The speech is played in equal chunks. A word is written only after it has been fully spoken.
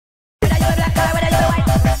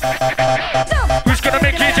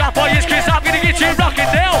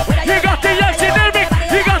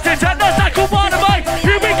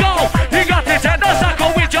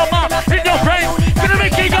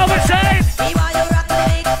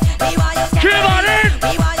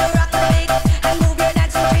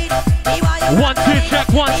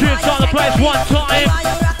One time.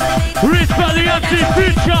 Respect the MC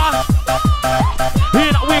Future.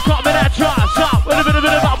 Here we come in that drop. Stop with a bit of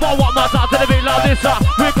one more time to the beat like this.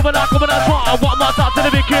 We coming out, try. One more time to the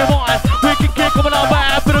beat, come on. We can keep coming out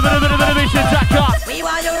back. Bit of mission jack up. We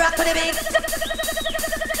want you rock with the beat.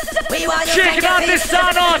 We want you checking out this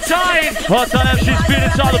sound all time. Hot time MC Speed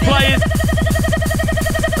inside the players.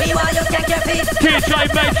 We want you take your feet. DJ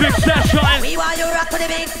Matrix session. We want you rock with the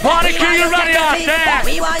beat. Party crew, you ready out there?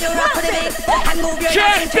 We want you rock with the beat. And move your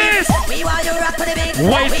check this. We want you rock with the beat.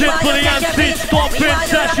 Waiting for the MC stomping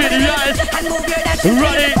session, yes. And move your dancing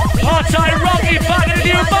ready. Hot time Rocky, back in the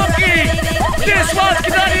new monkey. This one's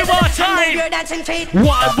gonna do more time.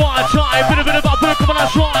 One more time. Bit of a book when I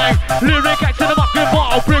try. Lyric act to the mucking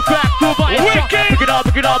ball. Bring back to my wicked. Pick it up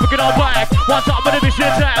back. One time with the mission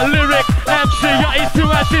attack. Lyric MC, yeah, it's two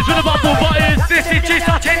asses with a bubble button. This is just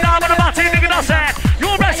touching down with a button, nigga, that's it.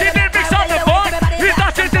 You're messing in mix on the board. Is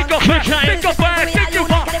that it? Think of back, think of back, think you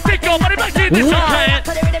pop, think of money back in the time.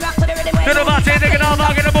 To the button, nigga, now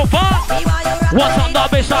I'm gonna move on. One time, the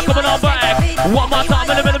bass start coming on back. One more time,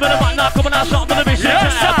 in the middle, now coming out, stop with the mission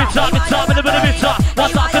attack. It's time, in the middle, it's time.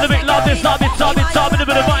 One time to the bit, love this, it's time, in the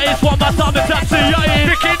middle, but it's one more time, it's MC, yeah, it's.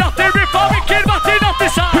 Picking up the rip, picking up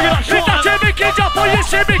this side. Pick it up, jump on your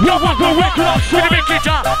shimmy, go on, go up,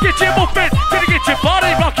 get your movement, get your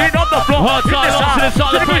body rocking on the floor. Hot time, on to the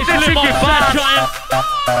side of the place, live on session.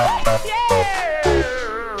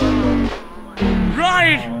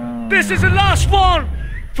 Right, this is the last one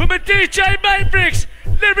from a DJ Matrix,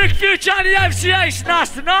 Lyric Future and the MCA, Nice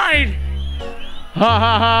tonight. Ha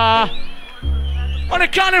ha ha. On the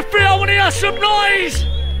count of 3, I want to hear some noise.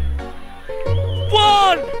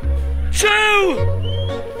 1, 2,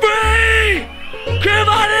 3. Come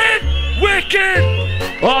on in, wicked.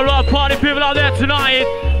 Alright, party people out there tonight.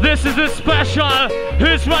 This is a special.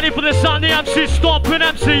 Who's ready for the sound? The MC stomping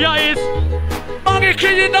MCAs. Monkey,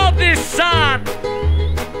 can you know this sound?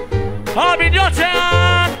 I'm in your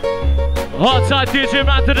town. Hot side DJ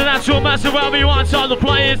man to the natural massive wherever you want all the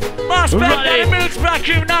players. Ready? Milk's back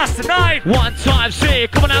in nice tonight. One time, see,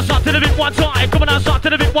 coming outside to the beat one time. Coming outside to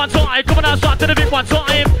the beat one time. Coming outside to the beat one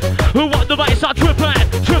time. Who want the bass? I'm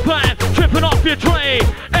tripping off your tray.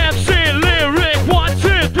 MC Lyric, 1,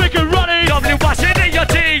 2, 3, get ready.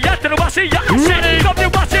 W-S-N-E-Y-T, yeah, to the W-S-N-E-Y-T.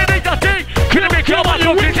 W-S-N-E-Y-T. Can you make your mind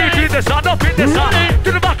look into the sun, up in the sun?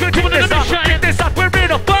 To the back, to the sun, in this up, we're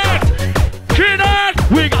in a fight.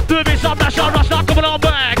 We got the beats up, rush now coming on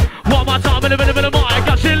back. One more time in the middle of the mic.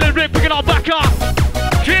 I'm still Lyric, picking on back up.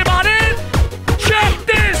 Keep on in, check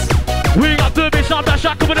this. We got the beats up, rush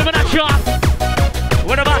now coming in the action.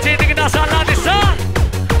 What about it, thinking that's how this song?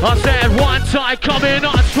 I said one time coming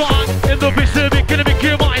on strong. In the Pacific, gonna be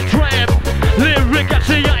give my dream. Lyric at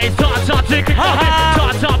the eight, time, taking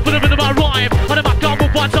time, put a bit of my rhyme. On the back,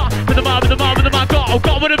 up one time, with the mouth,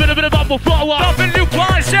 go with a bit of bubble flow up. W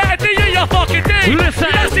Y Z D you fucking D. Listen,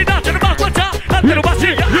 you down to the back one time, and to the what's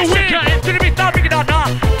it, you wicked. To the beat, now bring it on now.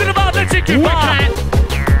 To the mouth, let's take it back.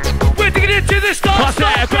 We're digging into the stars. I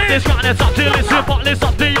said, got this round, it's up to listen, but listen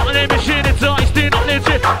up the only machine, it's iced in, not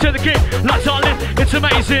legit. To the king, lights on lit, it's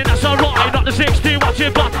amazing, that's alright. Not the 60, watch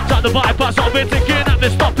it back. Start the bypass, I've been thinking, I've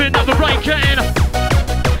been stopping, never breaking.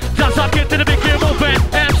 Dance up, get to the